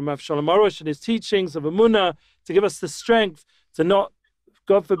Rav, from Rav Shalom Arush and his teachings of Emunah, to give us the strength to not,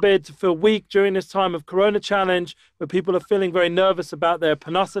 God forbid, to feel weak during this time of Corona challenge, where people are feeling very nervous about their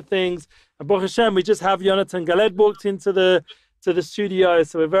Panasa things. And Baruch Hashem, we just have Yonatan Galed walked into the studio,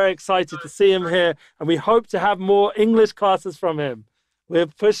 so we're very excited to see him here, and we hope to have more English classes from him. We're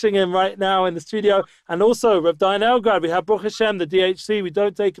pushing him right now in the studio. And also, Rav Dayan Elgad, we have Baruch Hashem, the DHC, we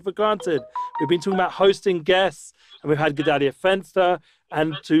don't take it for granted. We've been talking about hosting guests, and we've had Gedalia Fenster.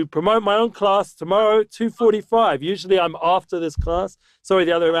 And to promote my own class tomorrow, 2:45. Usually I'm after this class. Sorry,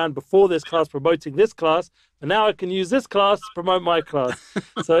 the other way around, before this class, promoting this class. But now I can use this class to promote my class.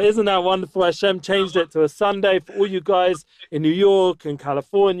 So isn't that wonderful? Hashem changed it to a Sunday for all you guys in New York and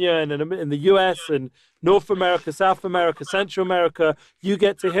California and in the US and North America, South America, Central America. You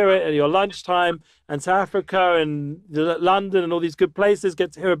get to hear it at your lunchtime. And South Africa and London and all these good places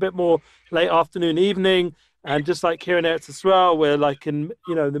get to hear a bit more late afternoon, evening. And just like here in Eretz Yisrael, we're like in,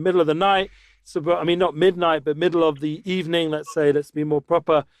 the middle of the night. So, I mean, not midnight, but middle of the evening, let's say, let's be more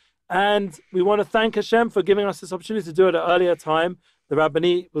proper. And we want to thank Hashem for giving us this opportunity to do it at an earlier time. The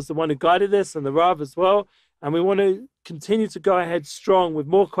Rabbani was the one who guided this, and the Rav as well. And we want to continue to go ahead strong with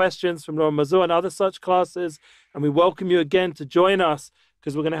more questions from Laron Mazur and other such classes. And we welcome you again to join us,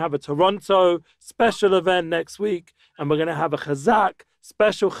 because we're going to have a Toronto special event next week. And we're going to have a Chazak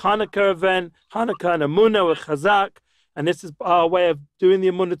special Hanukkah event, Hanukkah and Emunah with Chazak. And this is our way of doing the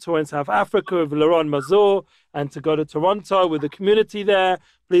Emunah tour in South Africa with Laron Mazur, and to go to Toronto with the community there.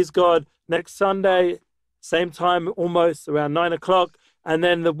 Please God, next Sunday, same time, almost around 9 o'clock. And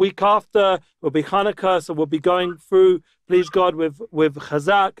then the week after will be Hanukkah, so we'll be going through, please God, with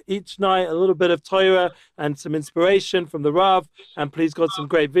Chazak each night, a little bit of Torah and some inspiration from the Rav, and please God, some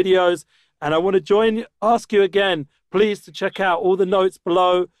great videos. And I want to ask you again, please to check out all the notes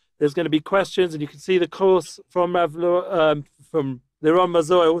below. There's going to be questions, and you can see the course from from Liron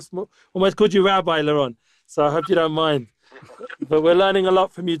Mazor. I almost called you Rabbi, Liron, so I hope you don't mind. But we're learning a lot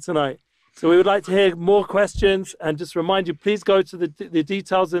from you tonight. So we would like to hear more questions, and just remind you, please go to the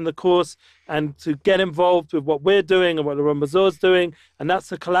details in the course and to get involved with what we're doing and what Liron Mazor is doing. And that's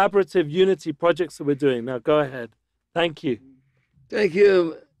the collaborative unity projects that we're doing. Now go ahead. Thank you. Thank you,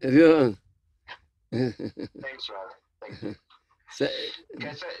 everyone. Thanks, Rav. Thank you. So,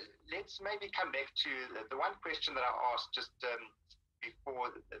 Okay, so let's maybe come back to the one question that I asked just before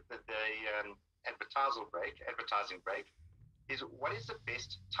the advertising break, is what is the best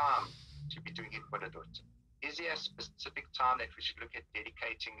time to be doing Hitbodedut? Is there a specific time that we should look at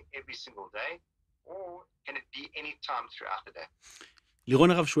dedicating every single day, or can it be any time throughout the day?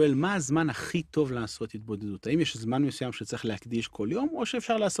 לירון הרב שואל, מה הזמן הכי טוב לעשות התבודדות? האם יש זמן מסוים שצריך להקדיש כל יום, או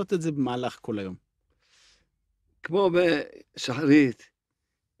שאפשר לעשות את זה במהלך כל היום? כמו בשחרית,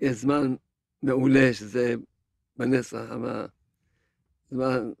 יש זמן מעולה שזה בנסח,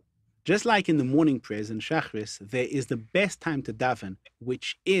 זמן... Just like in the morning prayers in Shachris, there is the best time to daven,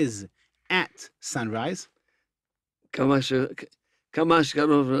 which is at sunrise. כמה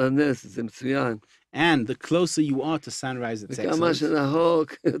שקרוב לנס, זה מצוין. And the closer you are to sunrise, it's וכמה excellent.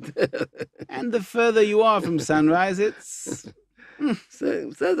 שנרחוק יותר. And the further you are from sunrise,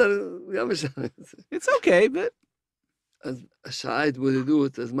 בסדר, גם משנה את זה. it's okay, but אז השעה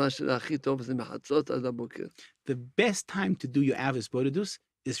התבודדות, הזמן שלה הכי טוב זה מחצות עד הבוקר. the best time to do your Avis Bodhidus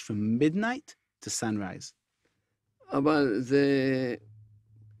is from midnight to sunrise. אבל זה...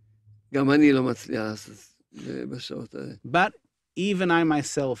 גם אני לא מצליח לעשות זה בשעות האלה. But even I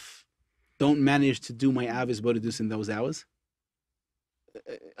myself don't manage to do my Avis Bodhidus in those hours.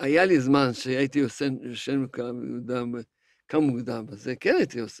 היה לי זמן שהייתי ישן כמה מוקדם, אז זה כן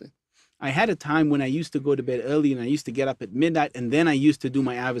הייתי עושה. I had a time when I used to go to bed early and I used to get up at midnight and then I used to do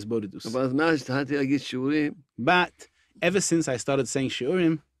my Avis Bodhidus. אבל אז מאז שהתחלתי להגיד שיעורים, But ever since I started saying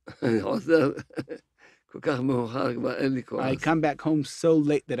shiurim, אני חוזר כל כך מאוחר, כבר אין לי כוח. I come back home so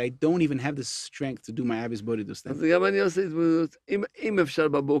late that I don't even have the strength to do my Avis Bodhidus then. אז גם אני עושה התבודדות. אם אפשר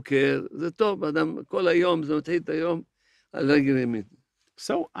בבוקר, זה טוב, אדם כל היום, זה מתחיל את היום על רגל ימין.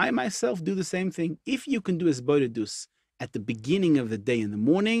 So I myself do the same thing. If you can do a Bodhidus at the beginning of the day in the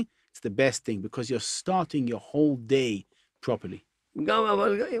morning, it's the best thing because you're starting your whole day properly. גם,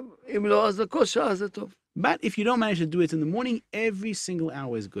 אבל אם לא, אז כל שעה זה טוב. But if you don't manage to do it in the morning, every single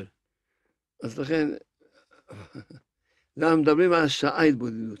hour is good. אז לכן, אנחנו מדברים על שעה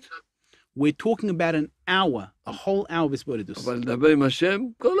התבודדות. We're talking about an hour, a whole hour of Bodhidus. אבל לדבר עם השם,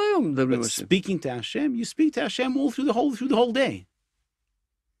 כל היום מדברים עם But השם. speaking to Hashem, you speak to Hashem all through the whole day.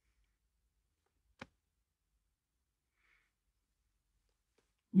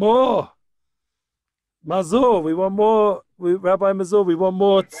 More. Mazur, we want more. Rabbi Mazur, we want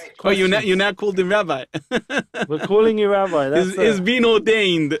more. Oh, you now called him Rabbi. We're calling you Rabbi. That's He's been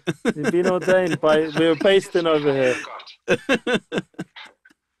ordained. He's been ordained by. We're based in over here.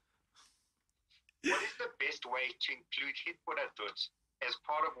 What is the best way to include Hitbodedut as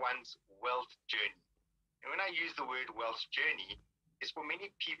part of one's wealth journey? And when I use the word wealth journey, is for many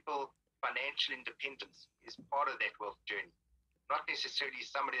people, financial independence is part of that wealth journey. Not necessarily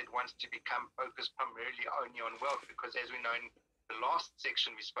somebody that wants to become focused primarily only on wealth, because as we know in the last section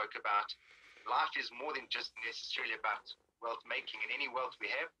we spoke about, life is more than just necessarily about wealth making. And any wealth we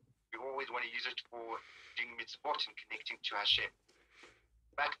have, we always want to use it for doing mitzvot and connecting to Hashem.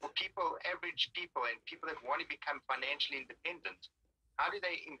 But for people, average people, and people that want to become financially independent, how do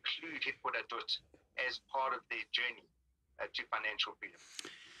they include Hitbodedut as part of their journey to financial freedom?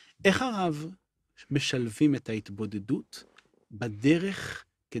 איך הרב משלבים את ההתבודדות בדרך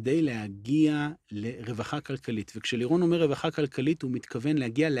כדי להגיע לרווחה כלכלית? וכשלירון אומר רווחה כלכלית, הוא מתכוון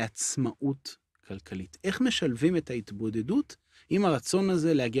להגיע לעצמאות כלכלית. איך משלבים את ההתבודדות עם הרצון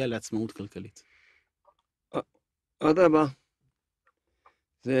הזה להגיע לעצמאות כלכלית? אדרבה.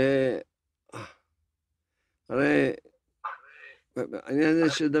 זה... הרי... העניין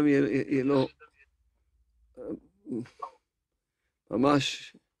הזה שאדם יהיה לו...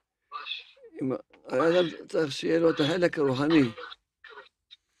 ממש... האדם צריך שיהיה לו את החלק הרוחני.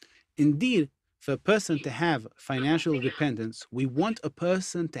 Indeed, for a person to have financial independence, we want a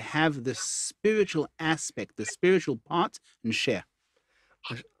person to have the spiritual aspect, the spiritual part, and share.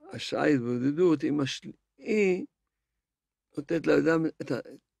 השעה התבודדות היא נותנת לאדם את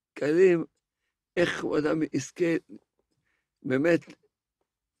הכלים, איך הוא אדם יזכה באמת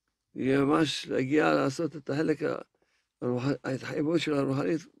ממש להגיע לעשות את החלק ההתחייבות של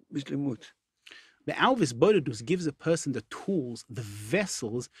הרוחנית בשלמות. The Alvis Bodhidus gives a person the tools, the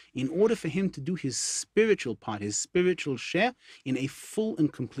vessels, in order for him to do his spiritual part, his spiritual share, in a full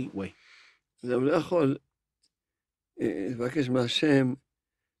and complete way. אז הוא לא יכול לבקש מהשם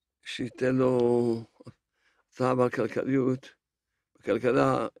שייתן לו הצעה בכלכליות,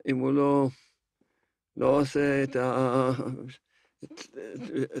 בכלכלה, אם הוא לא עושה את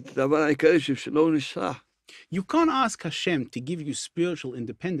הדבר העיקרי שלא הוא נשלח. You can't ask Hashem to give you spiritual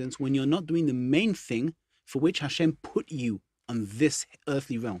independence when you're not doing the main thing for which Hashem put you on this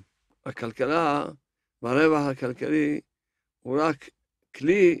earthly realm. הכלכלה והרווח הכלכלי הוא רק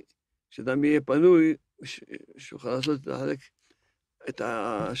כלי שאדם יהיה פנוי, שיוכל לעשות את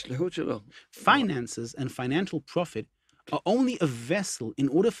השליחות שלו. Finances and financial profit are only a vessel in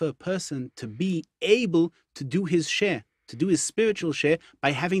order for a person to be able to do his share, to do his spiritual share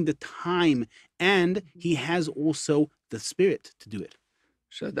by having the time, and he has also the spirit to do it.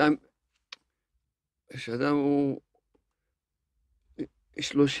 שאדם הוא,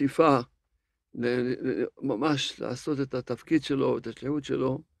 יש לו שאיפה ממש לעשות את התפקיד שלו, את השליחות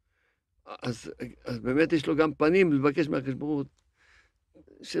שלו, אז באמת יש לו גם פנים לבקש מהקדוש ברוך הוא,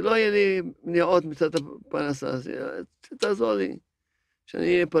 שלא יהיה לי מניעות מצד הפרנסה, תעזור לי,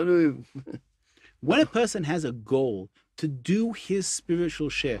 שאני אהיה פנוי. When a person has a goal to do his spiritual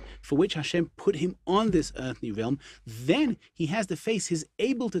share, for which Hashem put him on this earthly realm, then he has the face, he's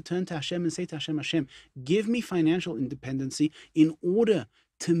able to turn to Hashem and say to Hashem, Hashem, give me financial independency in order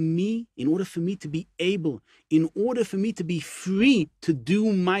for me to be able, in order for me to be free to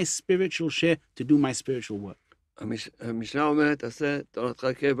do my spiritual share, to do my spiritual work. המשנה אומרת, עשה תורתך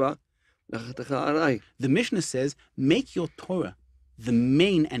קבע, מלאכתך עליי. The Mishnah says, make your Torah the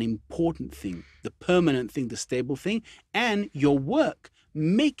main and important thing, the permanent thing, the stable thing, and your work,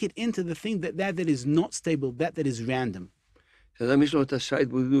 make it into the thing that is not stable, that is random. שאדם יש לו את השייט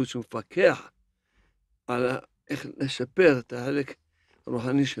בודדות שהוא מפקח על איך לשפר את החלק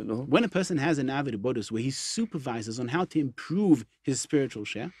הרוחני שלו. When a person has an avid bodhus where he supervises on how to improve his spiritual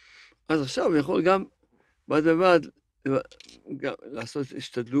share, אז עכשיו הוא יכול גם בד בבד לעשות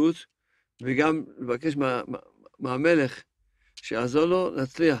השתדלות וגם לבקש מהמלך שיעזור לו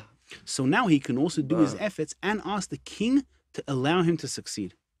להצליח. So now he can also do his efforts and ask the king to allow him to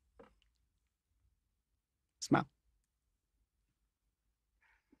succeed. Smile.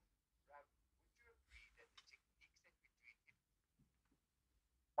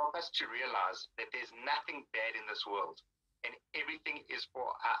 Help us to realize that there's nothing bad in this world and everything is for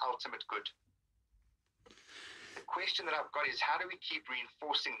our ultimate good. The question that I've got is, how do we keep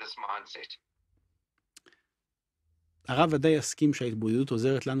reinforcing this mindset? הרב ודאי יסכים שההתבודדות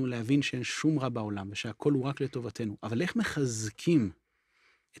עוזרת לנו להבין שאין שום רע בעולם ושהכל הוא רק לטובתנו. אבל איך מחזקים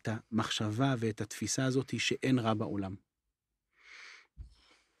את המחשבה ואת התפיסה הזאת שאין רע בעולם?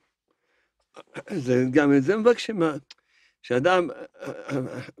 גם את זה מבקשים, שאדם,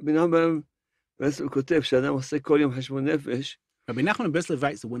 בנאדם בעצם כותב, שאדם עושה כל יום חשבון נפש, Rabbi Nachman Breslev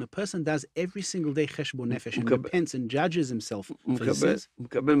writes that when a person does every single day cheshbon nefesh and repents and judges himself for his sins,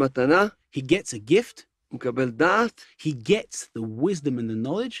 מקבל מתנה, he gets a gift, מקבל דעת, he gets the wisdom and the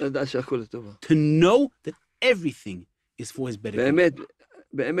knowledge לדעת שהכל לטובה. to know that everything is for his better good.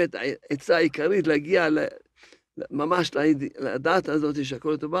 באמת, העצה העיקרית להגיע ממש לדעת הזאת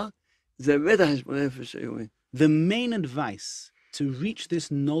שהכל לטובה, זה באמת החשבון נפש היומי. The main advice to reach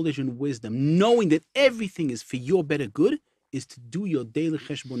this knowledge and wisdom, knowing that everything is for your better good, is to do your daily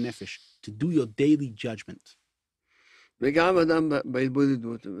cheshbon nefesh, to do your daily judgment. וגם אדם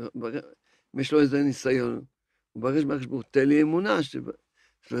בהתבודדות, אם יש לו איזה ניסיון, הוא ברגע מהקדוש ברוך הוא, תן לי אמונה,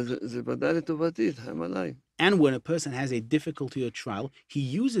 שזה ודאי לטובתי, תחם עליי. And when a person has a difficulty or trial, he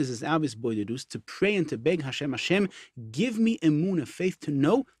uses his Albis Bodhidus to pray and to beg Hashem, Hashem, give me emunah, faith to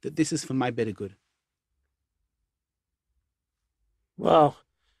know that this is for my better good. Wow.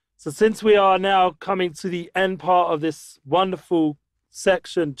 So since we are now coming to the end part of this wonderful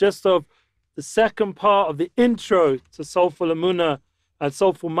section, just of the second part of the intro to Soulful Emunah and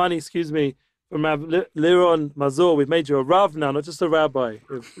Soulful Money, from Rav Liron Mazur, we've made you a Rav now, not just a rabbi.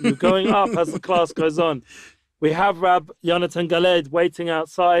 You're going up as the class goes on. We have Rab Yonatan Galed waiting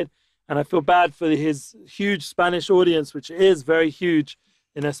outside, and I feel bad for his huge Spanish audience, which is very huge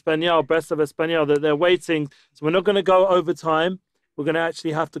in Espanol, Best of Espanol, that they're waiting. So we're not going to go over time. We're going to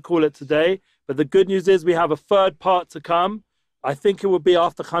actually have to call it today. But the good news is we have a third part to come. I think it will be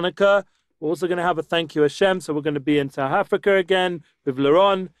after Hanukkah. We're also going to have a thank you Hashem. So we're going to be in South Africa again with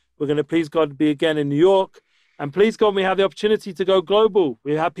Liron. We're going to, please God, be again in New York. And please God, we have the opportunity to go global.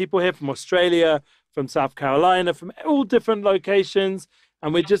 We have people here from Australia, from South Carolina, from all different locations.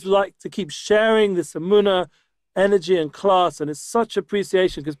 And we'd just like to keep sharing this Emunah energy and class, and it's such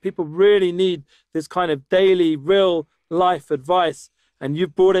appreciation because people really need this kind of daily, real life advice. And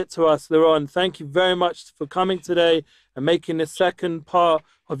you've brought it to us, Liron. Thank you very much for coming today and making the second part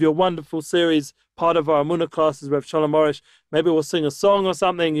of your wonderful series part of our Amunah classes, Rev Shalom Arush. Maybe we'll sing a song or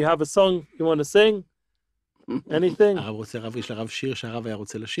something. You have a song you want to sing? Anything? הרב יש לרב שיר שהרב היה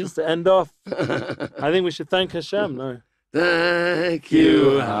רוצה לשיר? Just to end off. I think we should thank Hashem, no? Thank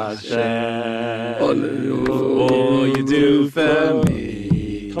you, Hashem, all you do for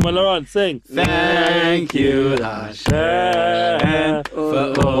me. Come on, Liron, sing. Thank you, Hashem,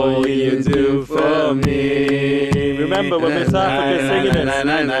 for all you do for me. Remember when Miss Africa is singing it,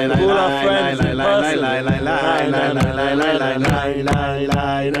 all our friends in person.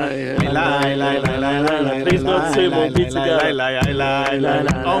 Please don't sing, we'll be together.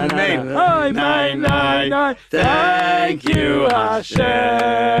 Thank you,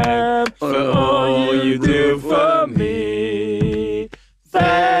 Hashem, for all you do for me.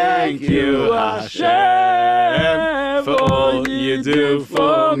 Thank you, Hashem, for all you do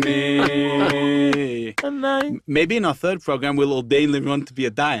for me. Maybe in our third program we'll ordain Liron to be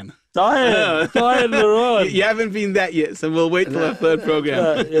a Dayan. Dayan Liron. You haven't been that yet, so we'll wait till our third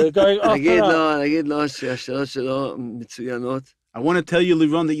program. You're going off נגיד לו שהשאלות שלו מצוינות. I want to tell you,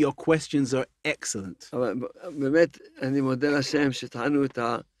 Liron, that your questions are excellent. אבל באמת אני מודה להשם שהתחלנו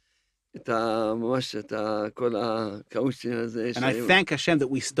ממש את כל הקאוצ'ינג הזה. And I thank Hashem that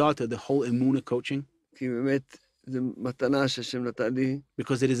we started the whole Emunah coaching. כי באמת זו מתנה שהשם נתן לי.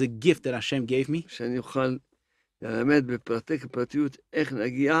 Because it is a gift that Hashem gave me. שאני אוכל ללמד בפרטיות איך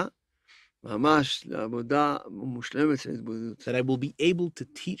נגיע ממש לעבודה מושלמת של התבודדות. That I will be able to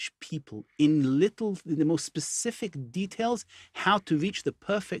teach people in the most specific details how to reach the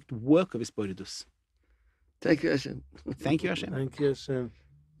perfect work of Hisbodedus. Thank you, Hashem. Thank you, Hashem. Thank you, Hashem.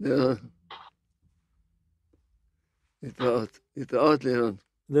 להתראות, לירון.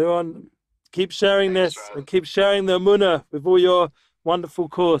 Liron, keep sharing this and keep sharing the Amunah with all your wonderful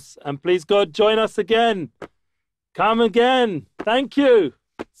course. And please, God, join us again. Come again. Thank you.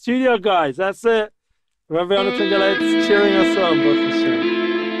 Studio guys, that's it. Rabbi Yonatan Galetz cheering us on. Baruch Hashem.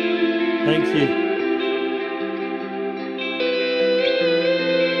 Thank you.